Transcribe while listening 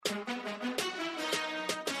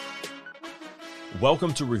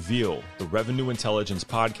Welcome to Reveal, the Revenue Intelligence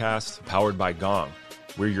podcast powered by Gong.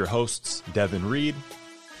 We're your hosts, Devin Reed.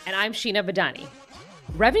 And I'm Sheena Badani.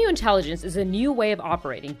 Revenue intelligence is a new way of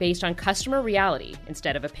operating based on customer reality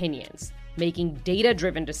instead of opinions, making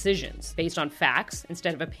data-driven decisions based on facts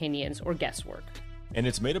instead of opinions or guesswork. And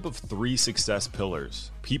it's made up of three success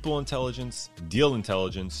pillars: people intelligence, deal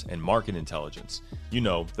intelligence, and market intelligence. You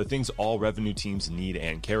know, the things all revenue teams need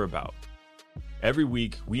and care about. Every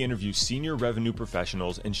week, we interview senior revenue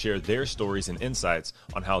professionals and share their stories and insights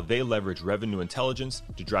on how they leverage revenue intelligence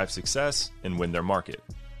to drive success and win their market.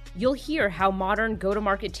 You'll hear how modern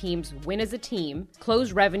go-to-market teams win as a team,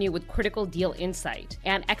 close revenue with critical deal insight,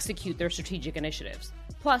 and execute their strategic initiatives,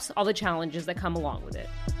 plus all the challenges that come along with it.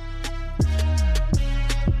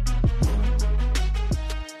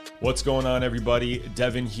 What's going on, everybody?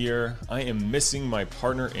 Devin here. I am missing my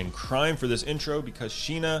partner in crime for this intro because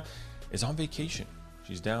Sheena is on vacation.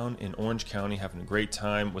 She's down in Orange County having a great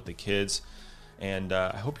time with the kids, and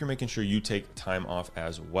I hope you're making sure you take time off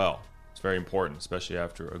as well. It's very important, especially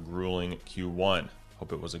after a grueling Q1.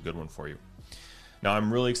 Hope it was a good one for you. Now,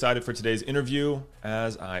 I'm really excited for today's interview,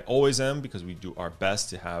 as I always am, because we do our best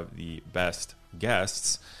to have the best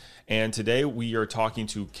guests. And today we are talking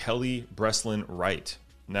to Kelly Breslin Wright.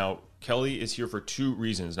 Now, Kelly is here for two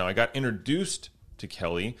reasons. Now, I got introduced to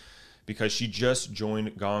Kelly because she just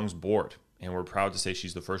joined Gong's board, and we're proud to say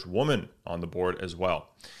she's the first woman on the board as well.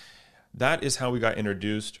 That is how we got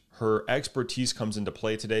introduced. Her expertise comes into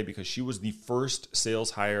play today because she was the first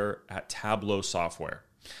sales hire at Tableau Software,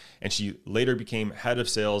 and she later became head of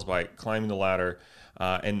sales by climbing the ladder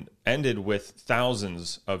and ended with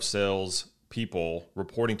thousands of sales people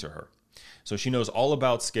reporting to her. So she knows all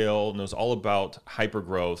about scale, knows all about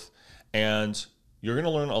hypergrowth, and you're going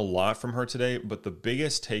to learn a lot from her today, but the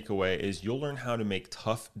biggest takeaway is you'll learn how to make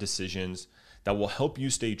tough decisions that will help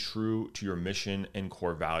you stay true to your mission and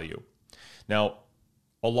core value. Now,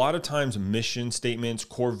 a lot of times mission statements,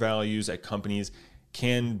 core values at companies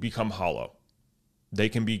can become hollow. They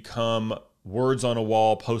can become words on a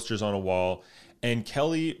wall, posters on a wall, and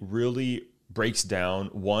Kelly really breaks down,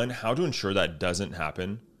 one, how to ensure that doesn't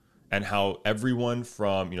happen, and how everyone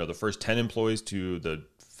from, the first 10 employees to the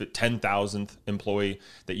 10,000th employee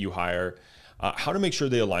that you hire, how to make sure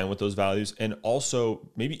they align with those values. And also,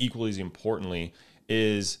 maybe equally as importantly,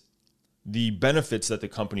 is the benefits that the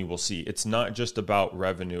company will see. It's not just about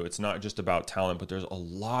revenue. It's not just about talent, but there's a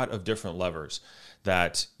lot of different levers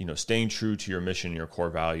that, staying true to your mission, your core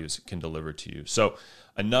values can deliver to you. So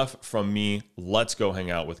enough from me. Let's go hang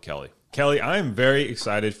out with Kelly. Kelly, I am very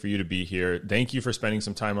excited for you to be here. Thank you for spending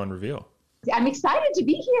some time on Reveal. I'm excited to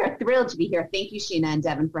be here, thrilled to be here. Thank you, Sheena and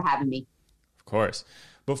Devin, for having me. Of course.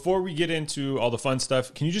 Before we get into all the fun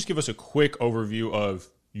stuff, can you just give us a quick overview of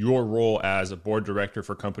your role as a board director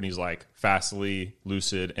for companies like Fastly,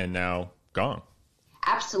 Lucid, and now Gong?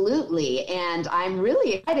 Absolutely. And I'm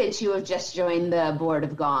really excited to have just joined the board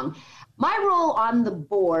of Gong. My role on the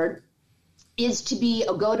board is to be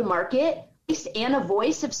a go-to-market and a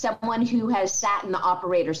voice of someone who has sat in the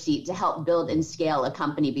operator seat to help build and scale a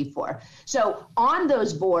company before. So on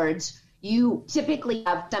those boards, you typically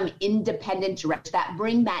have some independent directors that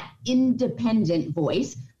bring that independent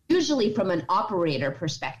voice, usually from an operator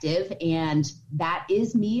perspective, and that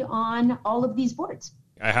is me on all of these boards.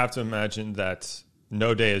 I have to imagine that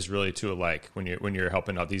no day is really too alike when you're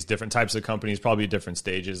helping out these different types of companies, probably different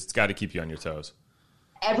stages. It's got to keep you on your toes.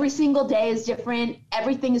 Every single day is different.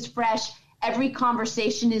 Everything is fresh. Every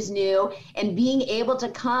conversation is new, and being able to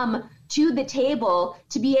come to the table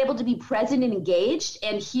to be able to be present and engaged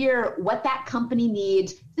and hear what that company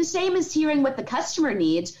needs, the same as hearing what the customer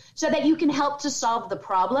needs, so that you can help to solve the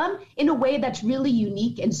problem in a way that's really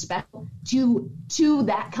unique and special to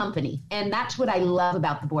that company. And that's what I love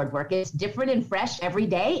about the board work. It's different and fresh every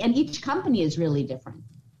day, and each company is really different.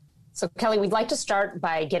 So Kelly, we'd like to start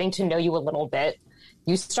by getting to know you a little bit.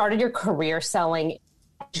 You started your career selling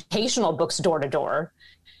educational books door to door.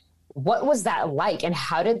 What was that like, and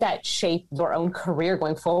how did that shape your own career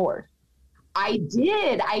going forward? I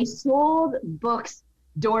did. I sold books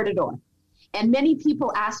door to door. And many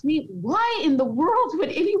people ask me, why in the world would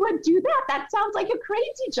anyone do that? That sounds like a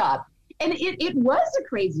crazy job. And it was a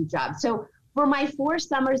crazy job. So for my 4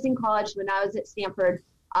 summers in college when I was at Stanford,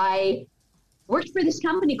 I worked for this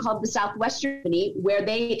company called the Southwestern Company, where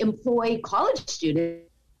they employ college students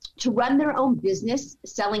to run their own business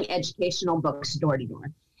selling educational books door to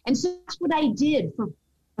door. And so that's what I did for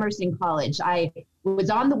summers in college. I was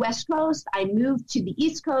on the West Coast. I moved to the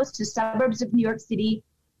East Coast, to suburbs of New York City,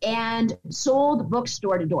 and sold books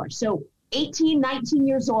door to door. So 18, 19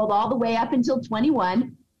 years old, all the way up until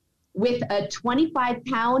 21. with a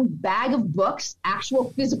 25-pound bag of books,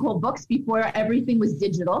 actual physical books before everything was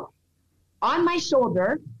digital, on my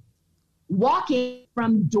shoulder, walking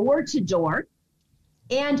from door to door,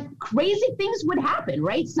 and crazy things would happen,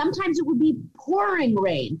 right? Sometimes it would be pouring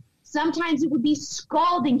rain. Sometimes it would be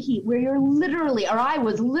scalding heat where I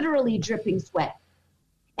was literally dripping sweat.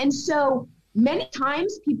 And so many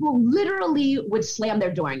times people literally would slam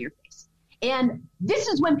their door in your face. And this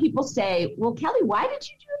is when people say, well, Kelly, why did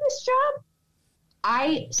you do this job?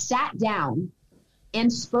 I sat down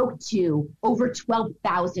and spoke to over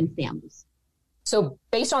 12,000 families. So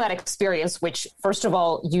based on that experience, which first of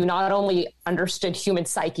all, you not only understood human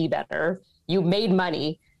psyche better, you made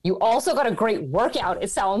money, you also got a great workout, it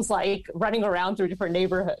sounds like, running around through different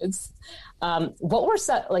neighborhoods. What were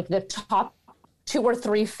the top 2 or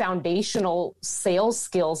 3 foundational sales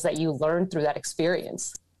skills that you learned through that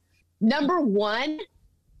experience? Number 1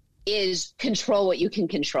 is control what you can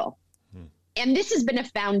control. And this has been a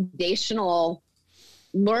foundational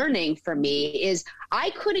learning for me is I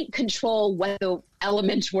couldn't control what the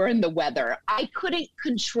elements were in the weather. I couldn't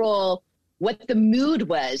control what the mood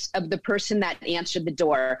was of the person that answered the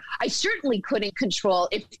door. I certainly couldn't control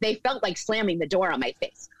if they felt like slamming the door on my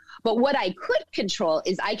face. But what I could control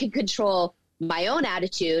is I could control my own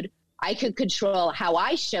attitude. I could control how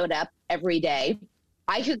I showed up every day.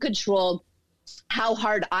 I could control how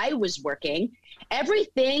hard I was working.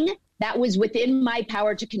 Everything that was within my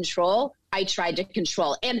power to control, I tried to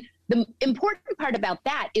control. And the important part about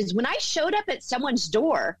that is when I showed up at someone's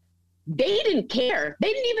door, they didn't care.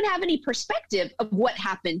 They didn't even have any perspective of what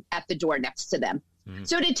happened at the door next to them. Mm-hmm.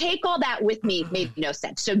 So to take all that with me made no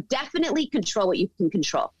sense. So definitely control what you can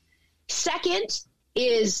control. Second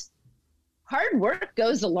is hard work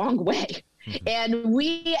goes a long way. Mm-hmm. And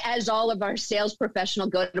we, as all of our sales professional,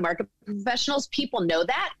 go-to-market professionals, people know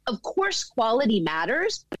that. Of course, quality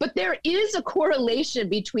matters, but there is a correlation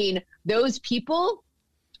between those people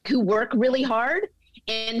who work really hard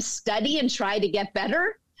and study and try to get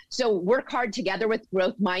better. So work hard together with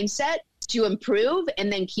growth mindset to improve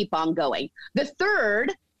and then keep on going. The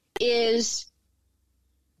third is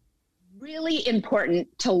really important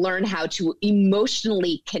to learn how to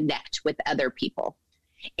emotionally connect with other people.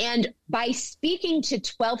 And by speaking to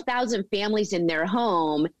 12,000 families in their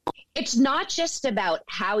home, it's not just about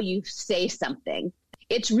how you say something.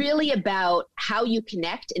 It's really about how you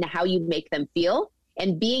connect and how you make them feel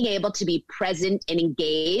and being able to be present and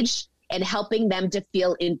engaged and helping them to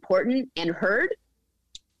feel important and heard.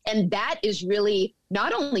 And that is really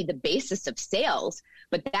not only the basis of sales,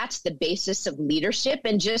 but that's the basis of leadership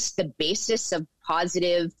and just the basis of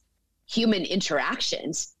positive human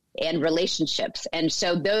interactions and relationships. And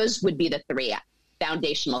so those would be the 3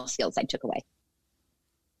 foundational skills I took away.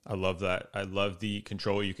 I love that. I love the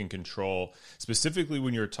control you can control, specifically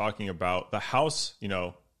when you're talking about the house. You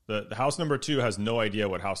know, the house number 2 has no idea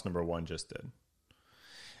what house number 1 just did.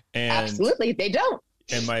 And absolutely, they don't.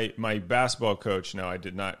 And my basketball coach, I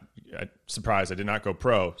did not go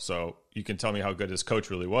pro, so you can tell me how good his coach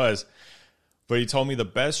really was. But he told me the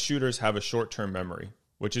best shooters have a short-term memory,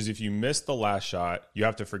 which is if you miss the last shot, you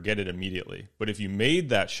have to forget it immediately. But if you made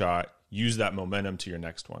that shot, use that momentum to your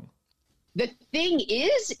next one. The thing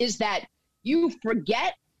is that you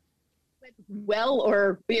forget well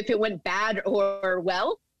or if it went bad or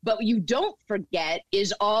well. But you don't forget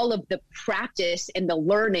is all of the practice and the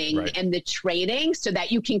learning right. and the training so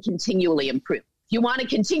that you can continually improve. You want to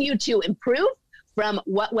continue to improve from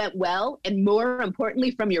what went well and more importantly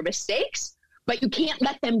from your mistakes, but you can't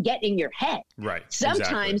let them get in your head. Right. Sometimes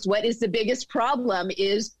exactly. What is the biggest problem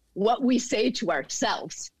is what we say to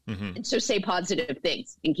ourselves. Mm-hmm. And so say positive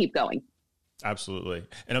things and keep going. Absolutely.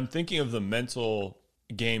 And I'm thinking of the mental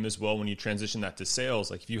game as well when you transition that to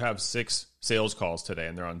sales. Like if you have 6 sales calls today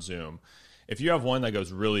and they're on Zoom, if you have one that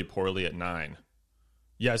goes really poorly at 9,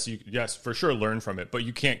 yes, for sure learn from it, but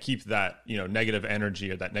you can't keep that negative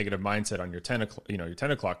energy or that negative mindset on your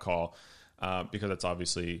 10 o'clock call because that's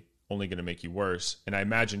obviously only going to make you worse. And I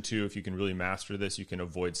imagine too, if you can really master this, you can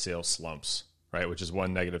avoid sales slumps, right? Which is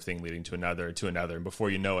one negative thing leading to another, and before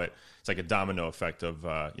you know it, it's like a domino effect of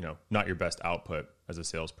not your best output as a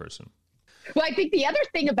salesperson. Well, I think the other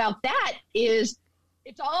thing about that is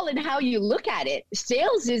it's all in how you look at it.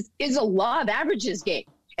 Sales is a law of averages game.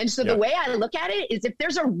 And so the way I look at it is if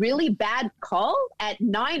there's a really bad call at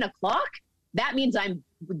 9 o'clock, that means I'm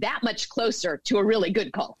that much closer to a really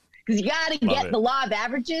good call because you got to get the law of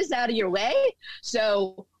averages out of your way.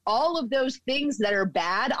 So all of those things that are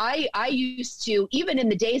bad, I used to, even in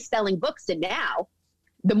the days selling books and now,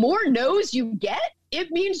 the more no's you get, it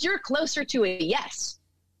means you're closer to a yes.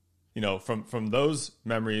 From those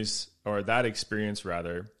memories or that experience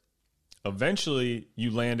rather, eventually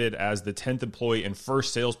you landed as the 10th employee and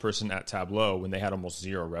first salesperson at Tableau when they had almost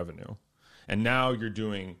zero revenue. And now you're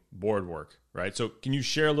doing board work, right? So can you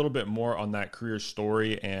share a little bit more on that career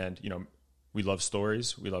story? And, we love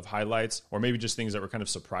stories, we love highlights, or maybe just things that were kind of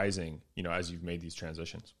surprising, as you've made these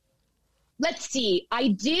transitions. Let's see. I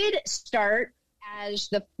did start as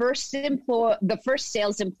the first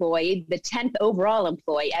sales employee, the 10th overall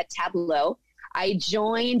employee at Tableau. I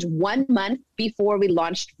joined 1 month before we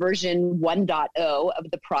launched version 1.0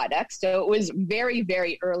 of the product. So it was very,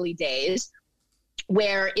 very early days,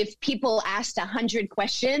 where if people asked 100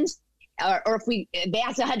 questions, or if they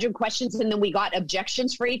asked 100 questions and then we got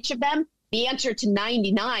objections for each of them, the answer to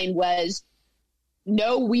 99 was,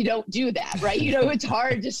 no, we don't do that, right? It's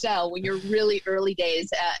hard to sell when you're really early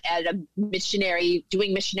days at a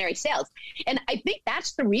doing missionary sales. And I think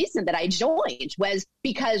that's the reason that I joined, was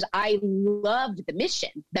because I loved the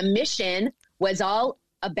mission. The mission was all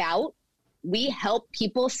about, we help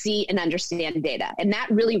people see and understand data. And that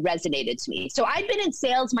really resonated to me. So I'd been in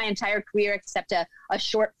sales my entire career, except a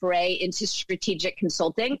short foray into strategic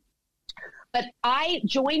consulting. But I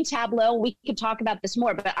joined Tableau. We could talk about this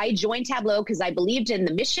more, but I joined Tableau because I believed in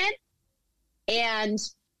the mission and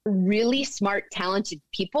really smart, talented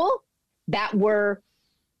people that were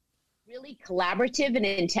really collaborative and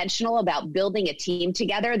intentional about building a team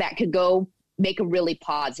together that could go make a really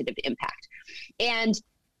positive impact. And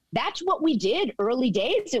that's what we did early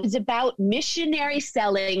days. It was about missionary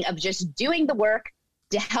selling, of just doing the work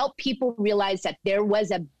to help people realize that there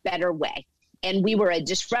was a better way. And we were a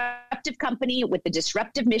disruptive company with a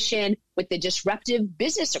disruptive mission, with a disruptive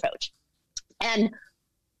business approach. And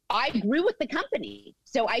I grew with the company.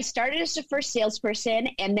 So I started as the first salesperson,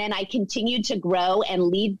 and then I continued to grow and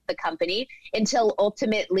lead the company until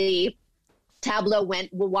ultimately Tableau went,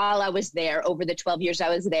 while I was there, over the 12 years I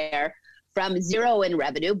was there, from zero in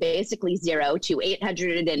revenue, basically zero, to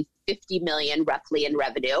 850 million roughly in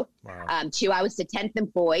revenue. Wow. To I was the 10th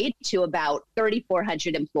employee, to about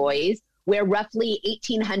 3,400 employees, where roughly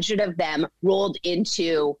 1,800 of them rolled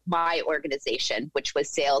into my organization, which was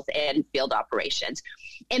sales and field operations.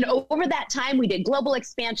 And over that time, we did global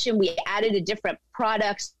expansion. We added a different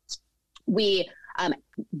products. We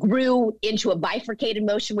grew into a bifurcated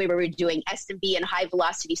motion where we were doing SMB and high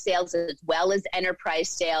velocity sales as well as enterprise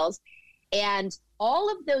sales. And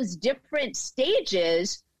all of those different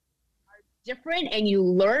stages are different, and you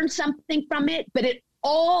learn something from it, but it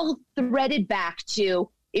all threaded back to,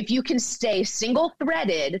 if you can stay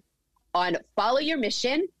single-threaded on follow your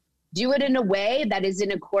mission, do it in a way that is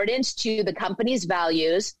in accordance to the company's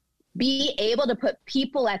values, be able to put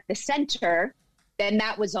people at the center, then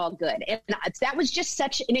that was all good. And that was just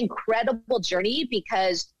such an incredible journey,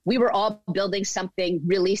 because we were all building something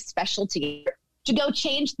really special together to go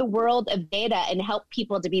change the world of data and help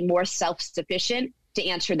people to be more self-sufficient to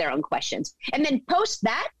answer their own questions. And then post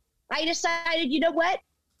that, I decided, you know what?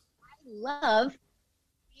 I love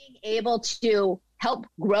being able to help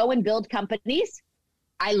grow and build companies.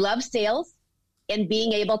 I love sales, and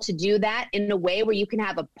being able to do that in a way where you can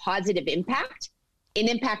have a positive impact, an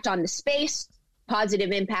impact on the space,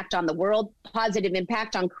 positive impact on the world, positive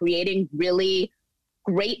impact on creating really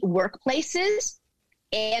great workplaces.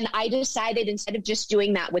 And I decided, instead of just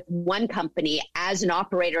doing that with one company as an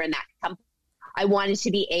operator in that company, I wanted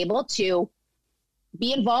to be able to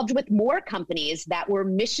be involved with more companies that were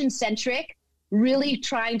mission-centric, really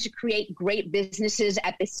trying to create great businesses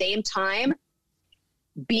at the same time,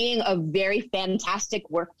 being a very fantastic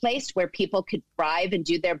workplace where people could thrive and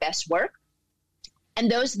do their best work,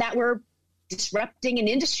 and those that were disrupting an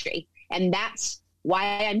industry. And that's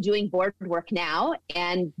why I'm doing board work now.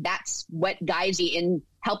 And that's what guides me in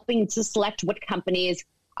helping to select what companies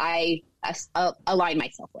I align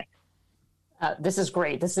myself with. This is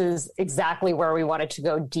great. This is exactly where we wanted to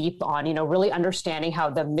go deep on, really understanding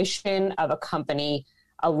how the mission of a company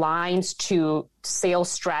aligns to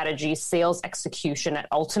sales strategy, sales execution, and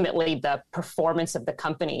ultimately the performance of the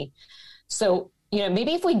company. So,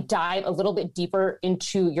 maybe if we dive a little bit deeper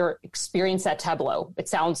into your experience at Tableau, it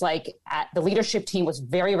sounds like the leadership team was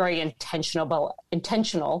very, very intentional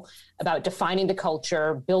about defining the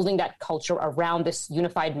culture, building that culture around this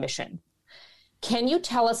unified mission. Can you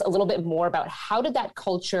tell us a little bit more about how did that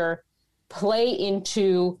culture play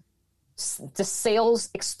into the sales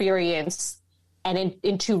experience and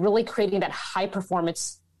into really creating that high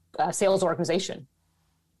performance sales organization?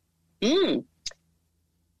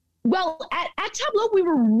 Well, at Tableau, we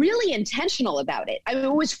were really intentional about it. I mean,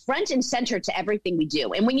 it was front and center to everything we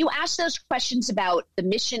do. And when you ask those questions about the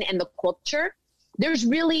mission and the culture, there's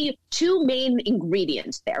really two main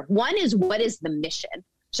ingredients there. One is, what is the mission?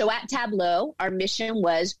 So at Tableau, our mission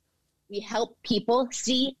was, we help people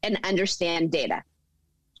see and understand data.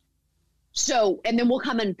 So, and then we'll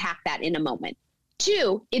come unpack that in a moment.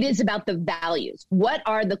 2, it is about the values. What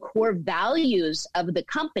are the core values of the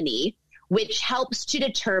company, which helps to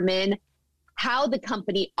determine how the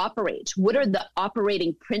company operates? What are the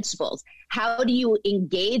operating principles? How do you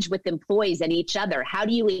engage with employees and each other? How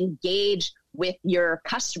do you engage with your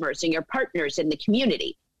customers and your partners in the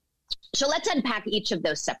community? So let's unpack each of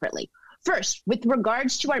those separately. First, with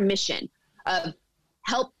regards to our mission of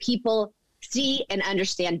help people see and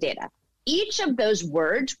understand data, each of those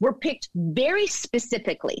words were picked very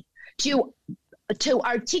specifically to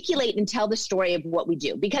articulate and tell the story of what we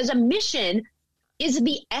do, because a mission is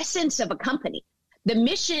the essence of a company. The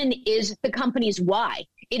mission is the company's why.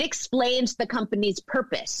 It explains the company's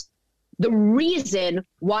purpose, the reason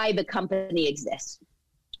why the company exists.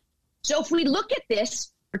 So if we look at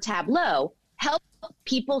this for Tableau, help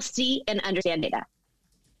people see and understand data.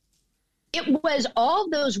 It was all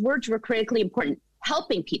those words were critically important.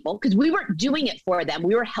 Helping people, because we weren't doing it for them,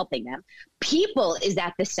 we were helping them. People is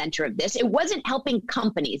at the center of this. It wasn't helping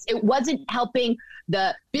companies. It wasn't helping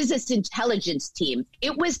the business intelligence team.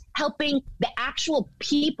 It was helping the actual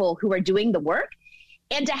people who are doing the work,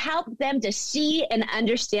 and to help them to see and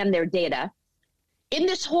understand their data. In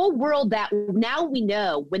this whole world that now we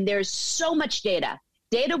know, when there's so much data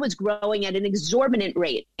was growing at an exorbitant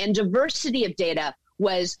rate, and diversity of data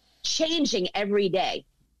was changing every day.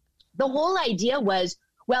 The whole idea was,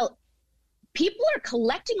 well, people are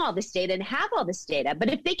collecting all this data and have all this data, but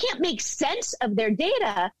if they can't make sense of their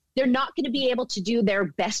data, they're not going to be able to do their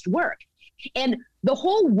best work. And the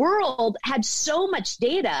whole world had so much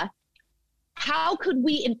data. How could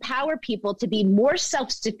we empower people to be more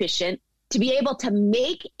self-sufficient, to be able to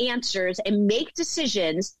make answers and make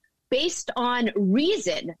decisions based on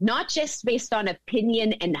reason, not just based on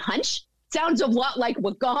opinion and hunch? Sounds a lot like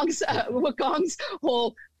what Gong's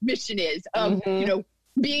whole mission is,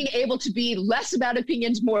 being able to be less about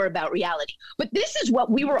opinions, more about reality. But this is what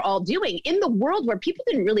we were all doing in the world where people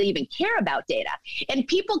didn't really even care about data. And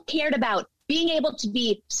people cared about being able to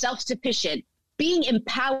be self-sufficient, being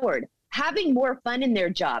empowered, having more fun in their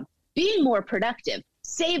job, being more productive,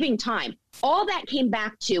 saving time. All that came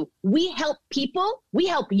back to, we help people, we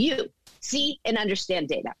help you see and understand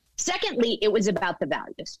data. Secondly, it was about the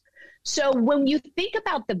values. So when you think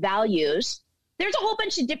about the values, there's a whole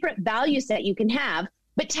bunch of different values that you can have,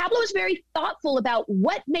 but Tableau is very thoughtful about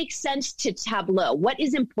what makes sense to Tableau, what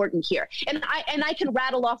is important here. And I can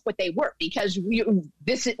rattle off what they were, because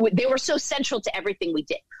they were so central to everything we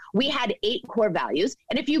did. We had 8 core values,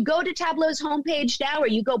 and if you go to Tableau's homepage now, or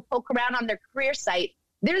you go poke around on their career site,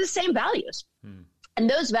 they're the same values. And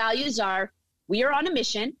those values are, we are on a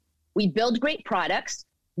mission, we build great products,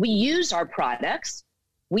 we use our products,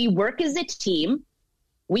 we work as a team,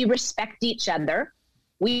 we respect each other,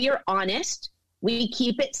 we are honest, we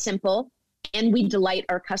keep it simple, and we delight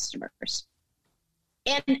our customers.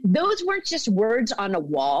 And those weren't just words on a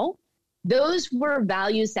wall. Those were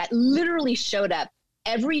values that literally showed up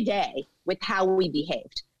every day with how we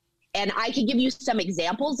behaved. And I can give you some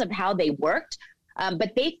examples of how they worked,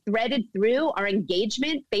 but they threaded through our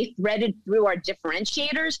engagement, they threaded through our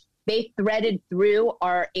differentiators, they threaded through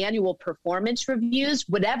our annual performance reviews,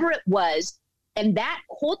 whatever it was. And that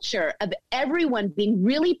culture of everyone being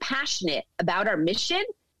really passionate about our mission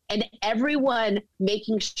and everyone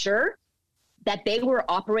making sure that they were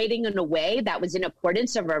operating in a way that was in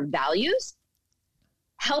accordance of our values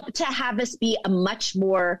helped to have us be a much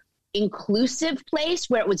more inclusive place,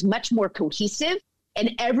 where it was much more cohesive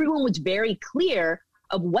and everyone was very clear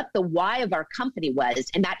of what the why of our company was.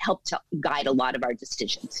 And that helped to guide a lot of our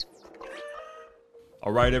decisions.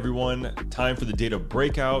 All right, everyone, time for the data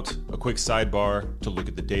breakout. A quick sidebar to look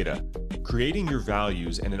at the data. Creating your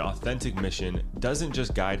values and an authentic mission doesn't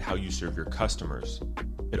just guide how you serve your customers.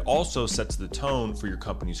 It also sets the tone for your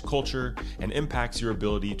company's culture and impacts your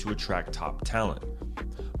ability to attract top talent.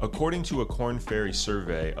 According to a Korn Ferry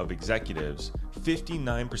survey of executives,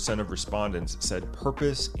 59% of respondents said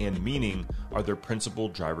purpose and meaning are their principal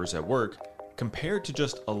drivers at work, compared to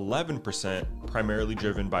just 11% primarily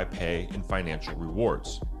driven by pay and financial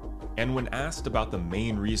rewards. And when asked about the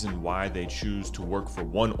main reason why they choose to work for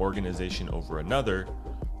one organization over another,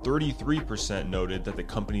 33% noted that the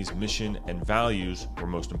company's mission and values were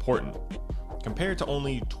most important, compared to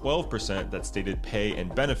only 12% that stated pay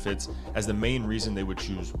and benefits as the main reason they would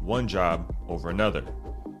choose one job over another.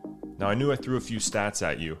 Now, I knew I threw a few stats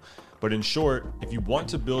at you, but in short, if you want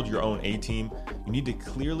to build your own A-team, you need to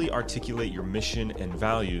clearly articulate your mission and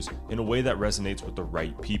values in a way that resonates with the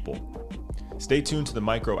right people. Stay tuned to the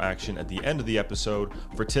micro action at the end of the episode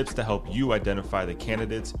for tips to help you identify the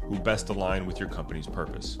candidates who best align with your company's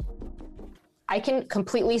purpose. I can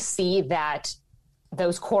completely see that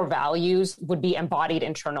those core values would be embodied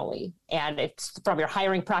internally. And it's from your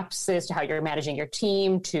hiring practices to how you're managing your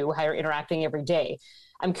team to how you're interacting every day.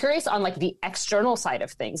 I'm curious on like the external side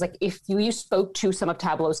of things. Like if you spoke to some of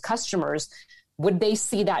Tableau's customers, would they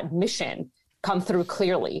see that mission come through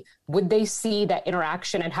clearly? Would they see that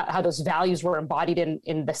interaction and how those values were embodied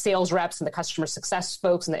in the sales reps and the customer success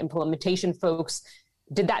folks and the implementation folks?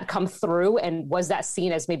 Did that come through? And was that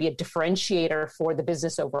seen as maybe a differentiator for the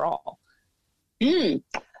business overall? Well,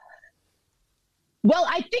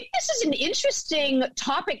 I think this is an interesting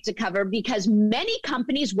topic to cover because many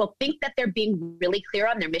companies will think that they're being really clear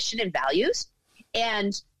on their mission and values.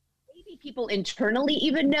 And maybe people internally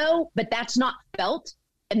even know, but that's not felt.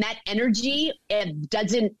 And that energy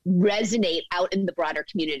doesn't resonate out in the broader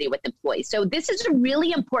community with employees. So this is a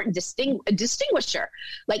really important distinguisher.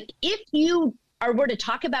 Like if you were to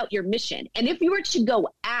talk about your mission, and if you were to go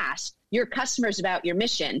ask your customers about your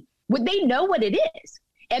mission, would they know what it is?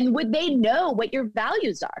 And would they know what your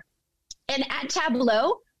values are? And at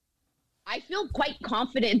Tableau, I feel quite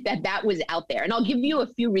confident that that was out there. And I'll give you a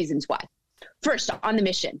few reasons why. First, on the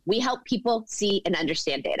mission, we help people see and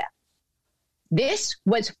understand data. This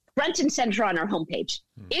was front and center on our homepage.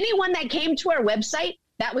 Anyone that came to our website,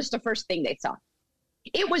 that was the first thing they saw.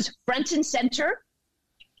 It was front and center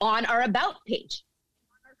on our about page,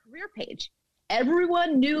 on our career page.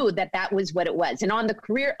 Everyone knew that that was what it was. And on the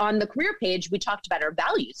career page, we talked about our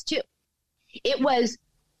values too. It was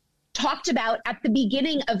talked about at the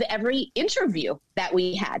beginning of every interview that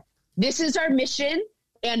we had. This is our mission.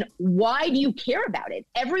 And why do you care about it?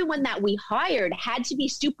 Everyone that we hired had to be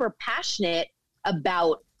super passionate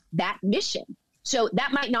about that mission. So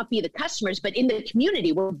that might not be the customers, but in the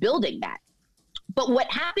community, we're building that. But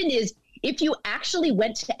what happened is if you actually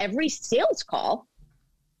went to every sales call,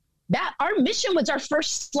 that our mission was our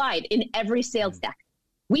first slide in every sales deck.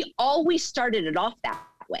 We always started it off that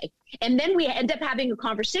way. And then we end up having a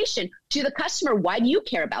conversation to the customer. Why do you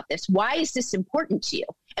care about this? Why is this important to you?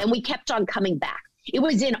 And we kept on coming back. It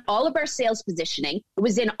was in all of our sales positioning. It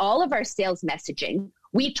was in all of our sales messaging.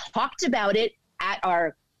 We talked about it at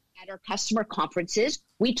our customer conferences.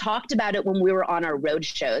 We talked about it when we were on our road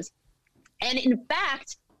shows. And in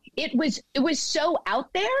fact, it was so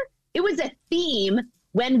out there. It was a theme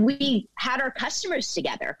when we had our customers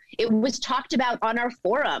together. It was talked about on our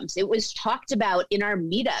forums. It was talked about in our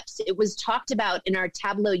meetups. It was talked about in our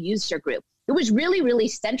Tableau user group. It was really, really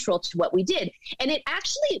central to what we did. And it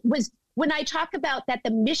actually was, when I talk about that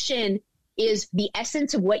the mission is the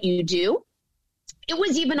essence of what you do, it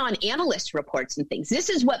was even on analyst reports and things. This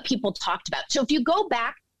is what people talked about. So if you go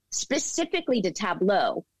back specifically to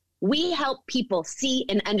Tableau, we help people see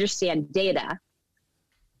and understand data.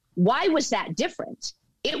 Why was that different?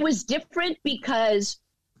 It was different because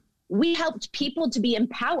we helped people to be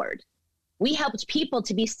empowered. We helped people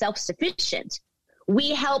to be self-sufficient.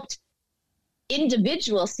 We helped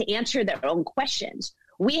individuals to answer their own questions.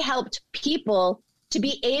 We helped people to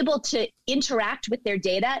be able to interact with their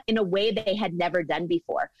data in a way they had never done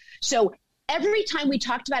before. So every time we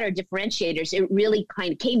talked about our differentiators, it really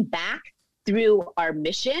kind of came back through our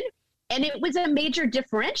mission. And it was a major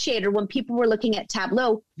differentiator when people were looking at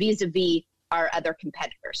Tableau vis-a-vis our other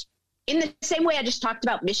competitors. In the same way I just talked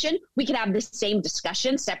about mission, we could have the same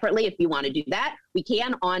discussion separately if you want to do that. We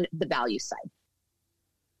can on the value side.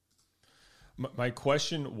 My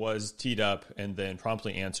question was teed up and then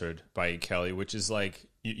promptly answered by Kelly, which is like,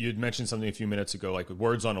 you had mentioned something a few minutes ago, like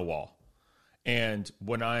words on a wall. And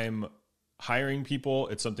when I'm hiring people,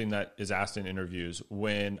 it's something that is asked in interviews.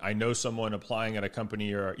 When I know someone applying at a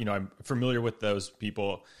company or, I'm familiar with those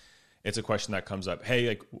people, it's a question that comes up. Hey,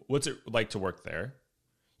 like, what's it like to work there?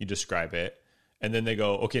 You describe it. And then they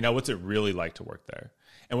go, okay, now what's it really like to work there?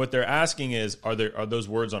 And what they're asking is, are those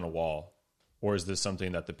words on a wall? Or is this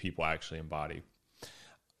something that the people actually embody?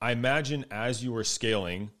 I imagine as you were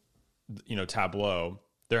scaling, Tableau,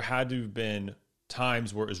 there had to have been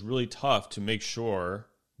times where it was really tough to make sure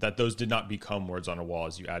that those did not become words on a wall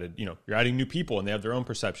as you added, you're adding new people and they have their own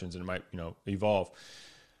perceptions and it might, evolve.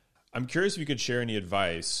 I'm curious if you could share any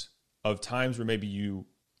advice of times where maybe you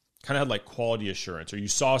kind of had like quality assurance or you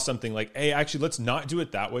saw something like, hey, actually, let's not do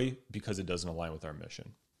it that way because it doesn't align with our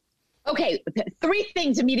mission. Okay, 3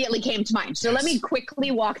 things immediately came to mind. So Let me quickly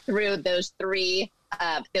walk through those three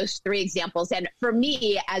examples. And for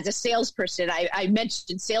me, as a salesperson, I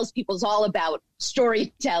mentioned salespeople is all about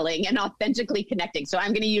storytelling and authentically connecting. So I'm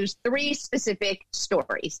going to use 3 specific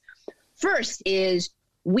stories. First is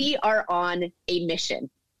we are on a mission.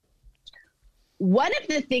 one of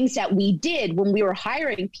the things that we did when we were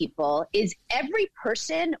hiring people is every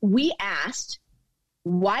person we asked,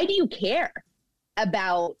 why do you care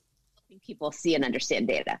about helping people see and understand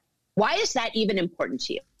data? Why is that even important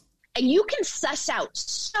to you? And you can suss out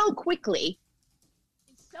so quickly,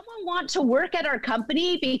 does someone want to work at our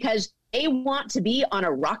company because they want to be on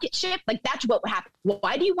a rocket ship? Like, that's what happened.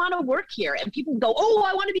 Why do you want to work here? And people go, oh,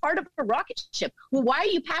 I want to be part of a rocket ship. Well, why are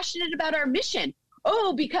you passionate about our mission?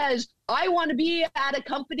 Oh, because I want to be at a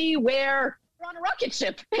company where we're on a rocket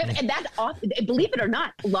ship. And that, believe it or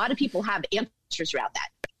not, a lot of people have answers around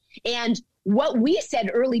that. And what we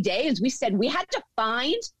said early days, we said we had to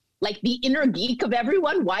find like the inner geek of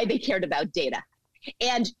everyone, why they cared about data.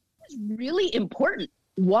 And it's really important.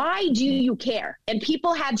 Why do you care? And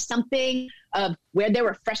people had something of where they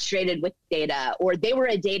were frustrated with data, or they were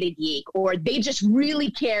a data geek, or they just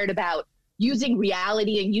really cared about using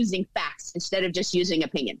reality and using facts instead of just using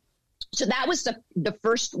opinion. So that was the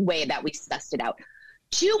first way that we sussed it out.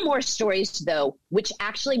 Two more stories, though, which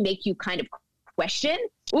actually make you kind of question,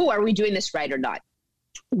 oh, are we doing this right or not?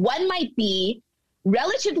 One might be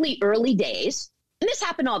relatively early days, and this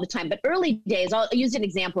happened all the time, but early days, I'll use an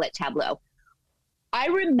example at Tableau. I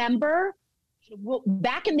remember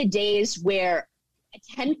back in the days where a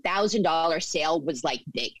 $10,000 sale was like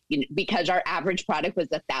big, because our average product was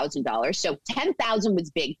 $1,000. So 10,000 was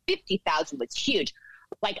big, 50,000 was huge.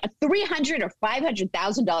 Like a $300,000 or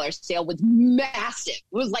 $500,000 sale was massive.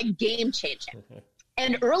 It was like game changing.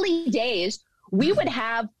 And early days, we would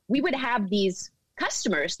have these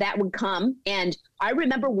customers that would come, and I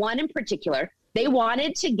remember one in particular. They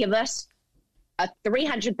wanted to give us a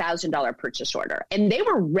 $300,000 purchase order, and they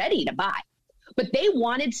were ready to buy, but they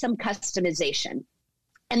wanted some customization,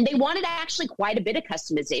 and they wanted actually quite a bit of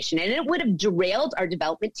customization, and it would have derailed our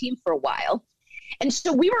development team for a while. And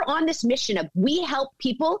so we were on this mission of we help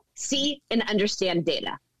people see and understand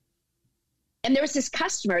data. And there was this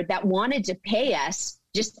customer that wanted to pay us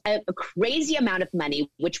just a crazy amount of money,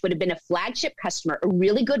 which would have been a flagship customer, a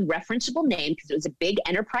really good referenceable name because it was a big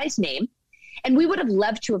enterprise name, and we would have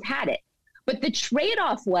loved to have had it. But the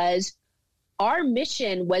trade-off was our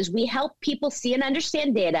mission was we help people see and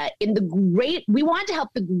understand data we wanted to help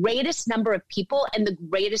the greatest number of people and the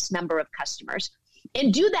greatest number of customers,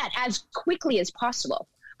 and do that as quickly as possible.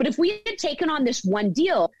 But if we had taken on this one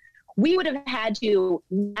deal, we would have had to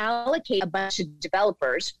allocate a bunch of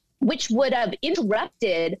developers, which would have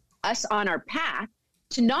interrupted us on our path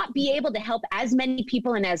to not be able to help as many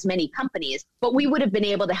people and as many companies, but we would have been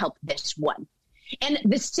able to help this one. And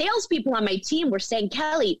the salespeople on my team were saying,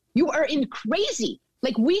 Kelly, you are crazy.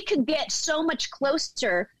 Like, we could get so much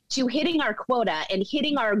closer to hitting our quota and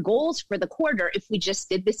hitting our goals for the quarter if we just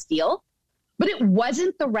did this deal. But it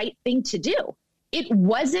wasn't the right thing to do. It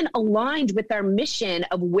wasn't aligned with our mission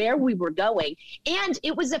of where we were going. And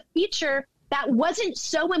it was a feature that wasn't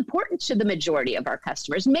so important to the majority of our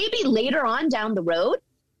customers. Maybe later on down the road,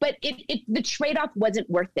 but the trade-off wasn't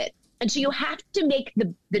worth it. And so you have to make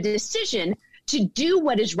the decision to do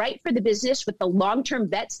what is right for the business with the long-term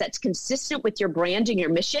bets that's consistent with your brand and your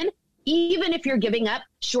mission, even if you're giving up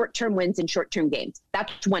short-term wins and short-term gains.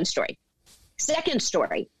 That's one story. Second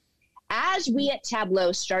story, as we at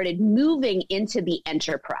Tableau started moving into the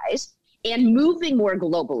enterprise and moving more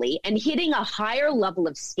globally and hitting a higher level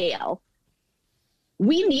of scale,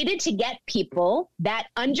 we needed to get people that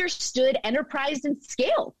understood enterprise and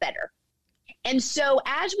scale better. And so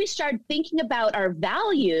as we started thinking about our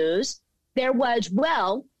values, there was,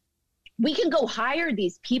 well, we can go hire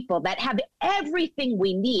these people that have everything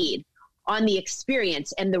we need on the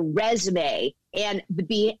experience and the resume and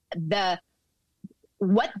the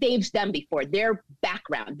what they've done before, their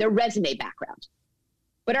background, their resume background.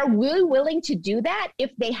 But are we willing to do that if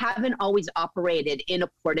they haven't always operated in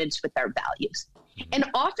accordance with our values? And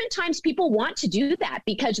oftentimes people want to do that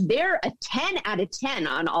because they're a 10 out of 10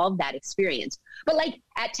 on all of that experience. But like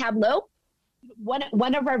at Tableau,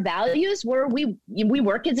 one of our values were we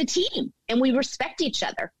work as a team and we respect each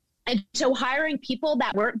other. And so hiring people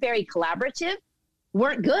that weren't very collaborative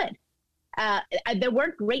weren't good. They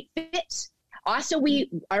weren't great fits. Also,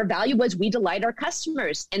 our value was we delight our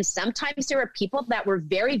customers. And sometimes there were people that were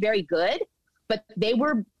very, very good, but they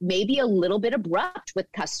were maybe a little bit abrupt with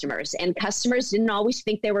customers, and customers didn't always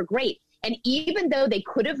think they were great. And even though they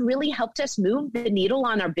could have really helped us move the needle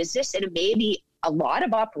on our business in maybe a lot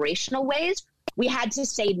of operational ways, we had to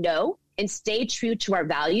say no and stay true to our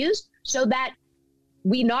values so that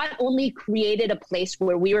we not only created a place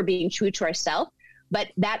where we were being true to ourselves, but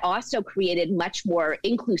that also created much more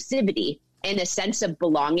inclusivity and a sense of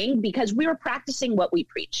belonging because we were practicing what we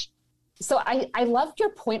preach. So I loved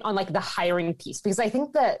your point on like the hiring piece, because I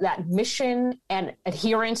think that mission and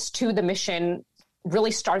adherence to the mission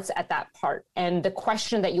really starts at that part. And the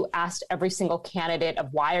question that you asked every single candidate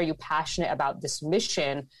of why are you passionate about this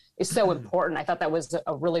mission is so important. I thought that was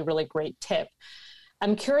a really, really great tip.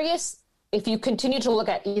 I'm curious if you continue to look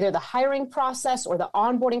at either the hiring process or the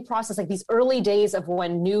onboarding process, like these early days of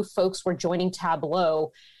when new folks were joining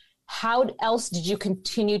Tableau, how else did you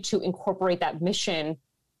continue to incorporate that mission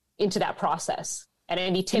into that process? And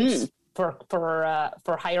any tips for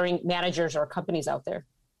hiring managers or companies out there?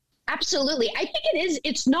 Absolutely. I think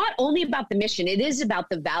it's not only about the mission, it is about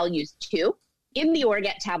the values too. In the org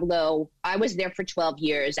at Tableau, I was there for 12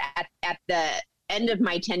 years. At the end of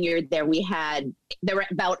my tenure there, there were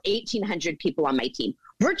about 1,800 people on my team.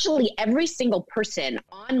 Virtually every single person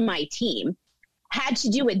on my team had to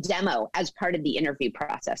do a demo as part of the interview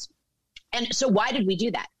process. And so why did we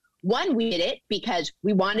do that? One, we did it because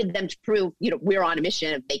we wanted them to prove, we're on a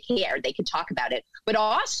mission. If they care, they could talk about it. But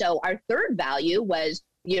also our third value was,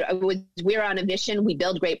 we're on a mission, we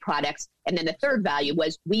build great products. And then the third value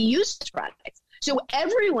was we use products. So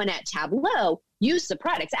everyone at Tableau used the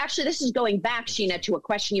products. Actually, this is going back, Sheena, to a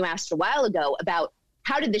question you asked a while ago about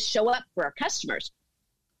how did this show up for our customers?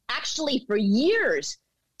 Actually, for years,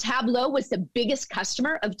 Tableau was the biggest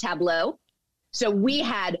customer of Tableau. So we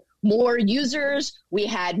had more users, we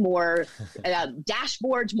had more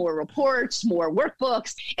dashboards, more reports, more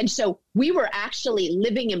workbooks. And so we were actually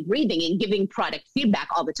living and breathing and giving product feedback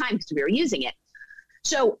all the time because we were using it.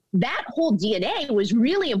 So that whole DNA was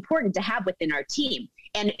really important to have within our team.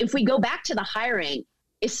 And if we go back to the hiring,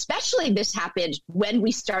 especially this happened when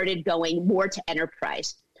we started going more to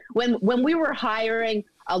enterprise. When we were hiring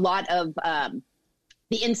a lot of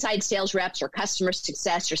the inside sales reps or customer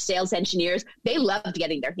success or sales engineers, they loved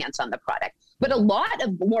getting their hands on the product. But a lot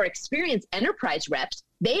of more experienced enterprise reps,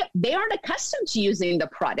 they aren't accustomed to using the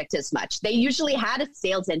product as much. They usually had a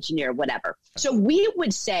sales engineer, whatever. So we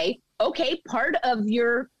would say, okay, part of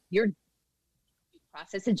your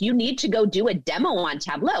process is you need to go do a demo on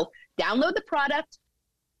Tableau. Download the product,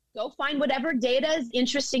 go find whatever data is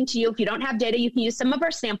interesting to you. If you don't have data, you can use some of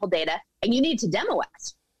our sample data, and you need to demo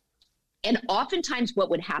us. And oftentimes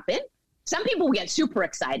what would happen, some people would get super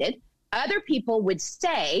excited. Other people would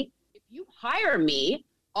say, if you hire me,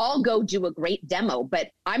 I'll go do a great demo,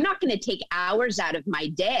 but I'm not going to take hours out of my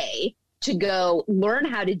day to go learn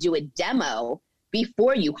how to do a demo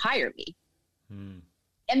before you hire me.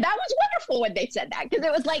 And that was wonderful when they said that, because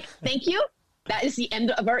it was like, thank you. That is the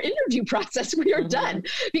end of our interview process. We are done.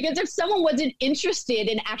 Because if someone wasn't interested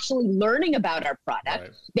in actually learning about our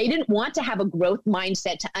product, they didn't want to have a growth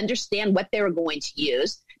mindset to understand what they were going to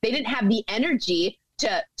use. They didn't have the energy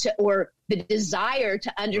to or the desire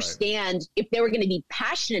to understand if they were going to be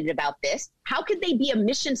passionate about this. How could they be a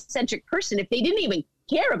mission-centric person if they didn't even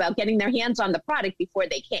care about getting their hands on the product before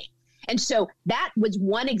they came? And so that was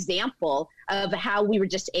one example of how we were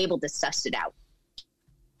just able to suss it out.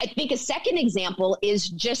 I think a second example is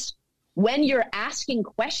just when you're asking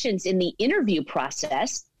questions in the interview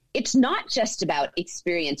process, it's not just about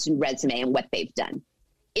experience and resume and what they've done.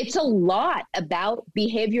 It's a lot about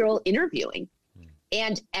behavioral interviewing.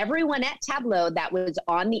 And everyone at Tableau that was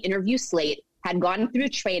on the interview slate had gone through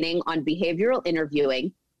training on behavioral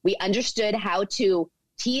interviewing. We understood how to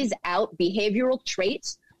tease out behavioral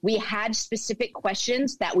traits. We had specific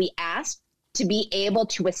questions that we asked to be able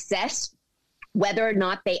to assess whether or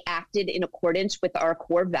not they acted in accordance with our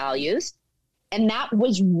core values. And that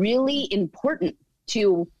was really important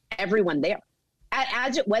to everyone there,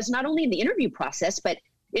 as it was not only in the interview process, but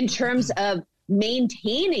in terms of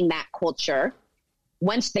maintaining that culture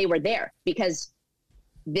once they were there, because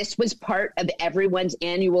this was part of everyone's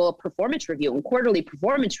annual performance review and quarterly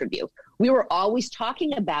performance review. We were always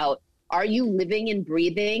talking about, are you living and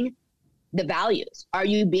breathing the values? Are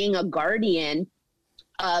you being a guardian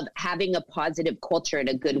of having a positive culture in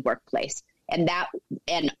a good workplace? And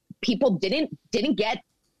people didn't get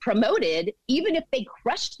promoted, even if they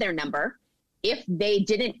crushed their number. If they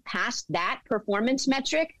didn't pass that performance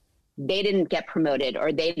metric, they didn't get promoted,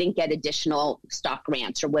 or they didn't get additional stock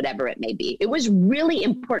grants, or whatever it may be. It was really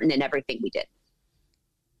important in everything we did.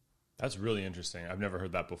 That's really interesting. I've never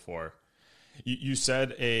heard that before. You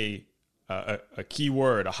said a key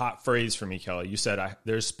word, a hot phrase for me, Kelly. You said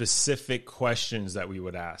there's specific questions that we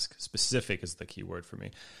would ask. Specific is the key word for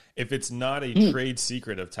me. If it's not a trade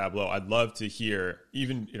secret of Tableau, I'd love to hear.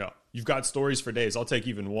 Even, you've got stories for days. I'll take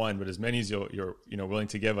even one, but as many as you're willing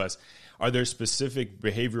to give us. Are there specific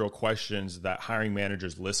behavioral questions that hiring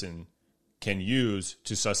managers can use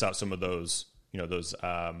to suss out some of those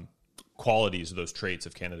qualities, those traits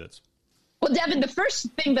of candidates? Well, Devin, the first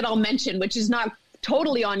thing that I'll mention, which is not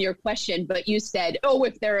totally on your question, but you said, oh,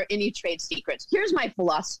 if there are any trade secrets. Here's my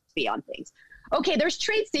philosophy on things. Okay, there's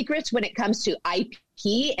trade secrets when it comes to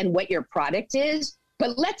IP and what your product is,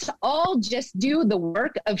 but let's all just do the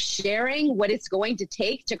work of sharing what it's going to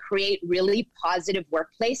take to create really positive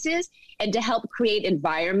workplaces and to help create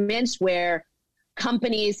environments where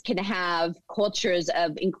companies can have cultures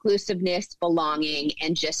of inclusiveness, belonging,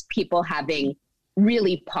 and just people having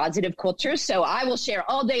really positive cultures. So I will share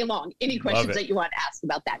all day long any questions that you want to ask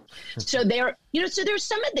about that. So so there's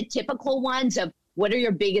some of the typical ones of what are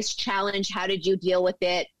your biggest challenge? How did you deal with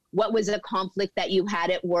it? What was a conflict that you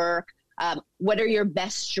had at work? What are your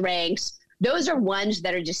best strengths? Those are ones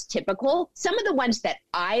that are just typical. Some of the ones that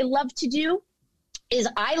I love to do is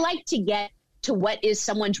I like to get to what is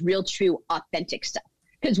someone's real, true, authentic stuff.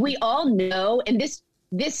 Because we all know, and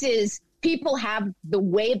this is, people have the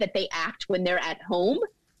way that they act when they're at home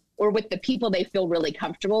or with the people they feel really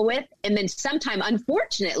comfortable with. And then sometimes,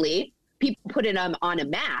 unfortunately, people put it on a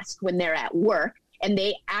mask when they're at work and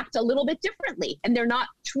they act a little bit differently and they're not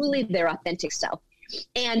truly their authentic self.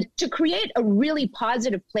 And to create a really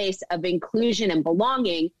positive place of inclusion and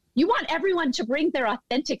belonging, you want everyone to bring their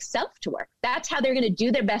authentic self to work. That's how they're going to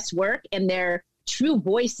do their best work, and their true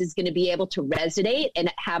voice is going to be able to resonate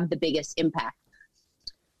and have the biggest impact.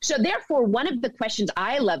 So therefore, one of the questions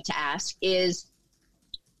I love to ask is,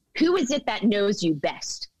 who is it that knows you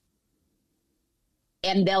best?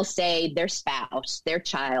 And they'll say their spouse, their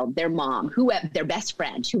child, their mom, whoever, their best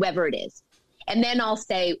friend, whoever it is. And then I'll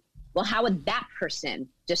say, well, how would that person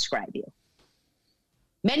describe you?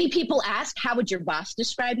 Many people ask, how would your boss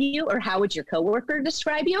describe you? Or how would your coworker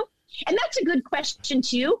describe you? And that's a good question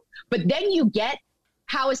too. But then you get,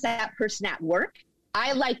 how is that person at work?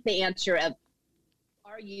 I like the answer of,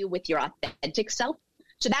 are you with your authentic self?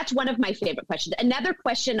 So that's one of my favorite questions. Another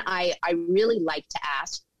question I really like to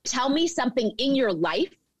ask, tell me something in your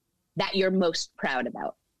life that you're most proud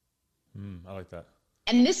about. I like that.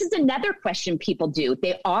 And this is another question people do.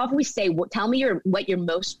 They always say, well, tell me what you're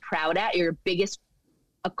most proud at, your biggest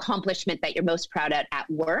accomplishment that you're most proud at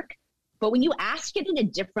work. But when you ask it in a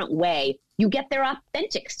different way, you get their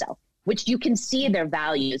authentic self, which you can see their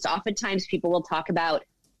values. Oftentimes people will talk about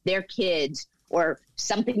their kids or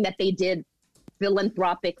something that they did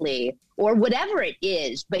philanthropically or whatever it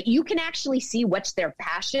is, but you can actually see what's their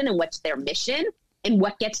passion and what's their mission and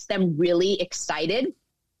what gets them really excited.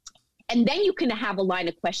 And then you can have a line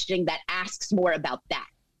of questioning that asks more about that.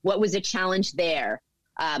 What was a challenge there?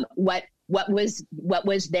 What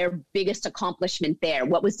was their biggest accomplishment there?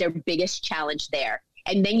 What was their biggest challenge there?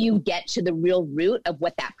 And then you get to the real root of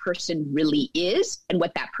what that person really is and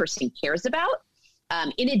what that person cares about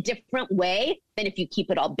in a different way than if you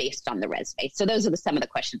keep it all based on the resume. So those are some of the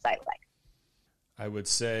questions I like. I would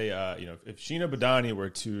say, if Sheena Badani were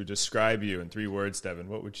to describe you in 3 words, Devin,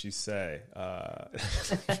 what would she say? Hey,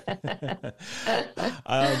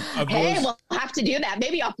 we'll have to do that.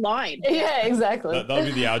 Maybe offline. Yeah, exactly. That'll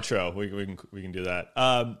be the outro. We can do that.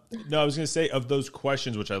 No, I was going to say, of those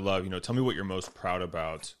questions, which I love, tell me what you're most proud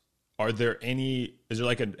about. Is there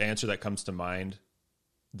like an answer that comes to mind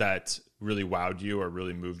that really wowed you or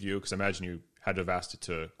really moved you? Because I imagine you had to have asked it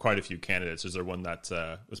to quite a few candidates. Is there one that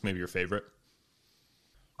was maybe your favorite?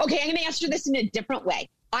 Okay, I'm going to answer this in a different way.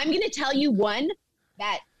 I'm going to tell you one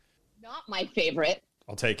that's not my favorite.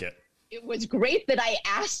 I'll take it. It was great that I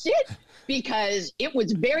asked it because it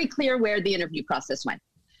was very clear where the interview process went.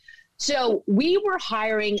 So we were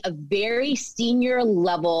hiring a very senior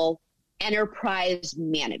level enterprise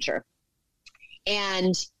manager.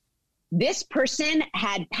 And this person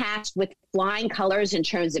had passed with flying colors in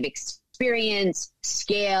terms of experience,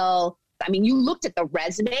 scale. I mean, you looked at the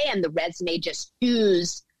resume and the resume just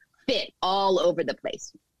oozed fit all over the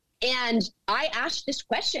place. And I asked this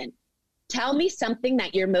question, tell me something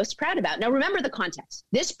that you're most proud about. Now, remember the context.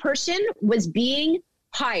 This person was being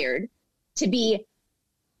hired to be,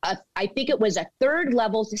 I think it was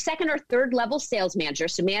the second or third level sales manager.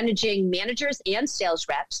 So managing managers and sales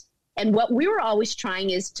reps. And what we were always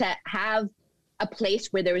trying is to have a place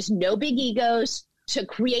where there was no big egos, to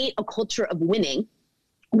create a culture of winning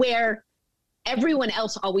where everyone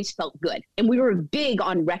else always felt good. And we were big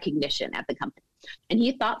on recognition at the company. And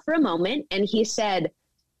he thought for a moment and he said,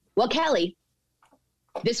 well, Kelly,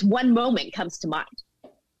 this one moment comes to mind.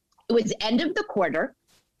 It was end of the quarter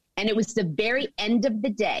and it was the very end of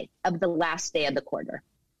the day of the last day of the quarter.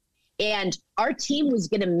 And our team was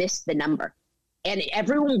going to miss the number and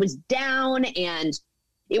everyone was down and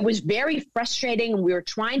it was very frustrating. And we were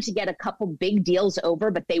trying to get a couple big deals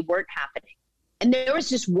over, but they weren't happening. And there was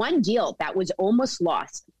just one deal that was almost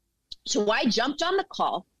lost. So I jumped on the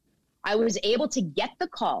call I was able to get the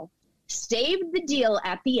call, save the deal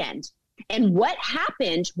at the end. And what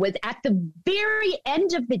happened was at the very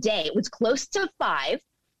end of the day, it was close to 5,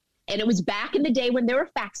 and it was back in the day when there were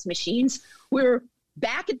fax machines. We were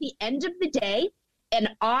back at the end of the day, and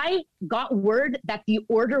I got word that the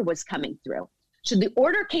order was coming through. So the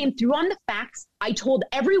order came through on the fax. I told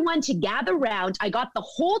everyone to gather around. I got the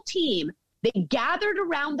whole team. They gathered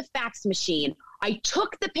around the fax machine. I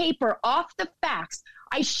took the paper off the fax.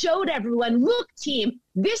 I showed everyone, look, team,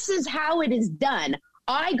 this is how it is done.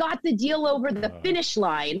 I got the deal over the finish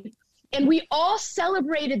line, and we all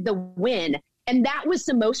celebrated the win. And that was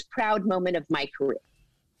the most proud moment of my career.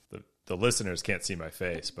 The listeners can't see my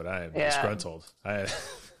face, but I am disgruntled.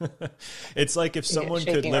 It's like if someone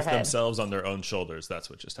could lift themselves on their own shoulders. That's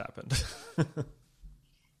what just happened.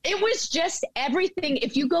 It was just everything.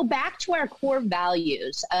 If you go back to our core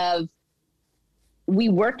values of we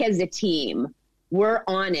work as a team, we're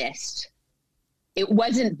honest. It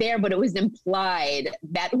wasn't there, but it was implied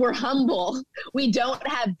that we're humble. We don't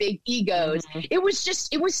have big egos. Mm-hmm. It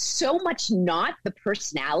was so much not the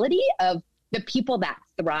personality of the people that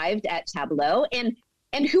thrived at Tableau, and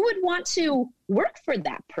who would want to work for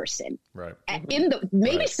that person? Right.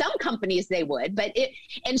 Maybe some companies they would,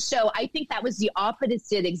 and so I think that was the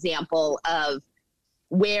opposite example of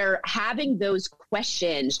where having those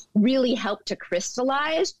questions really helped to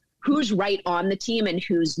crystallize who's right on the team and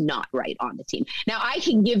who's not right on the team. Now, I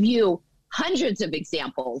can give you hundreds of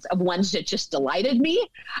examples of ones that just delighted me.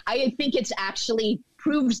 I think it's actually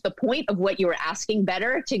proves the point of what you were asking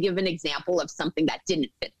better to give an example of something that didn't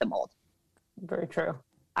fit the mold. Very true.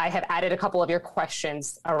 I have added a couple of your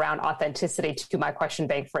questions around authenticity to my question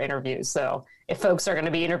bank for interviews. So if folks are going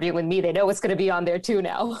to be interviewing with me, they know it's going to be on there too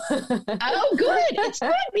now. Oh, good. It's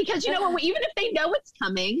good because, you know, even if they know it's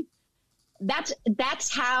coming, that's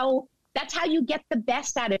how you get the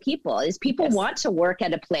best out of people is people want to work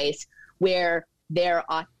at a place where they're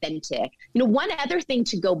authentic. You know, one other thing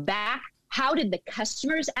to go back, how did the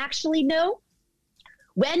customers actually know?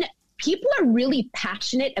 When people are really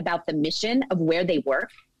passionate about the mission of where they work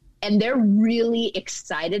and they're really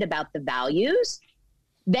excited about the values,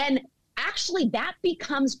 then actually that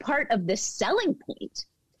becomes part of the selling point,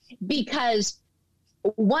 because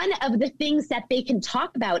one of the things that they can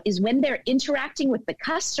talk about is when they're interacting with the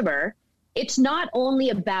customer, it's not only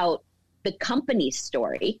about the company's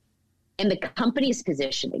story and the company's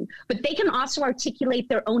positioning, but they can also articulate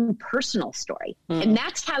their own personal story. And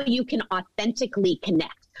that's how you can authentically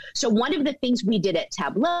connect. So one of the things we did at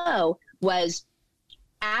Tableau was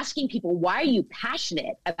asking people, why are you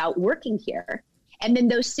passionate about working here? And then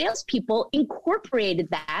those salespeople incorporated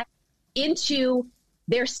that into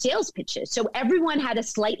their sales pitches. So everyone had a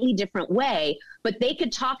slightly different way, but they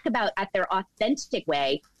could talk about at their authentic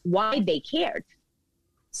way why they cared.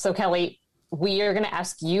 So Kelly, we are going to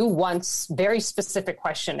ask you one very specific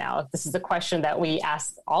question now. This is the question that we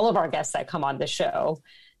ask all of our guests that come on the show.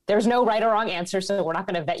 There's no right or wrong answer, so we're not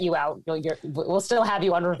going to vet you out. We'll still have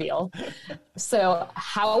you on reveal. So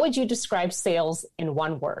how would you describe sales in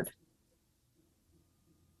one word?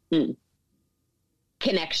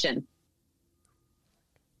 Connection.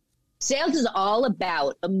 Sales is all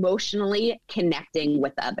about emotionally connecting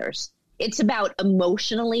with others. It's about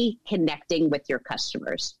emotionally connecting with your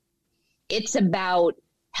customers. It's about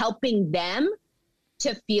helping them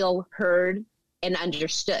to feel heard and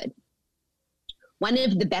understood. One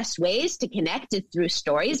of the best ways to connect is through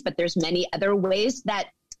stories, but there's many other ways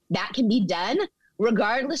that can be done.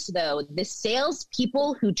 Regardless, though, the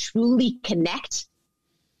salespeople who truly connect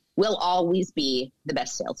will always be the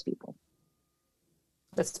best salespeople.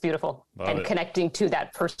 That's beautiful. Love it. Connecting to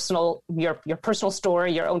that personal, your personal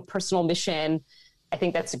story, your own personal mission. I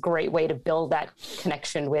think that's a great way to build that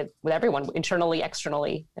connection with everyone, internally,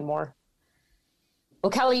 externally, and more. Well,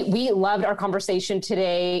 Kelly, we loved our conversation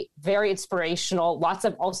today. Very inspirational. Lots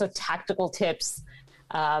of also tactical tips.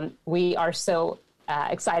 We are so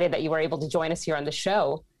excited that you were able to join us here on the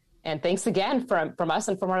show. And thanks again from us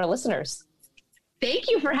and from our listeners. Thank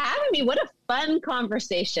you for having me. What a fun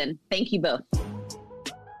conversation. Thank you both.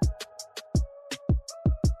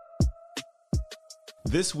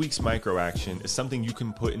 This week's micro action is something you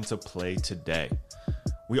can put into play today.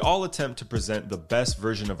 We all attempt to present the best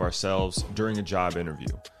version of ourselves during a job interview.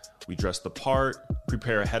 We dress the part,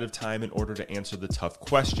 prepare ahead of time in order to answer the tough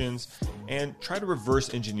questions, and try to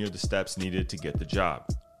reverse engineer the steps needed to get the job.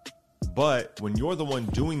 But when you're the one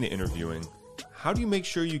doing the interviewing, how do you make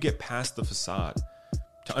sure you get past the facade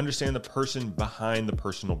to understand the person behind the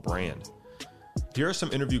personal brand? Here are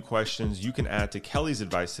some interview questions you can add to Kelly's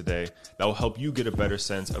advice today that will help you get a better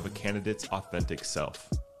sense of a candidate's authentic self.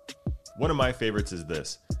 One of my favorites is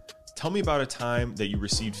this. Tell me about a time that you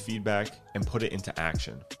received feedback and put it into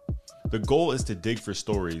action. The goal is to dig for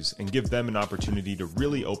stories and give them an opportunity to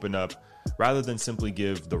really open up rather than simply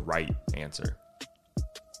give the right answer.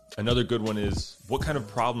 Another good one is, what kind of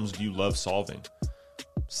problems do you love solving?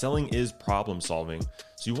 Selling is problem solving,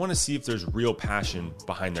 so you want to see if there's real passion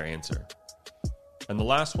behind their answer. And the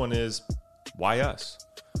last one is, why us?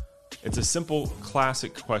 It's a simple,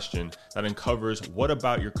 classic question that uncovers what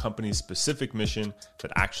about your company's specific mission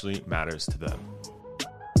that actually matters to them.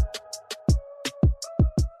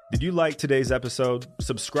 Did you like today's episode?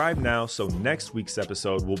 Subscribe now so next week's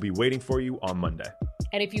episode will be waiting for you on Monday.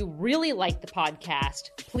 And if you really like the podcast,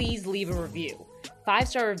 please leave a review.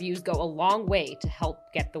 5-star reviews go a long way to help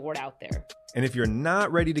get the word out there. And if you're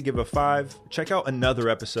not ready to give a 5, check out another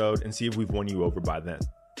episode and see if we've won you over by then.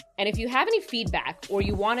 And if you have any feedback or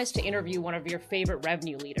you want us to interview one of your favorite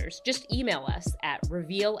revenue leaders, just email us at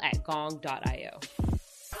reveal@gong.io.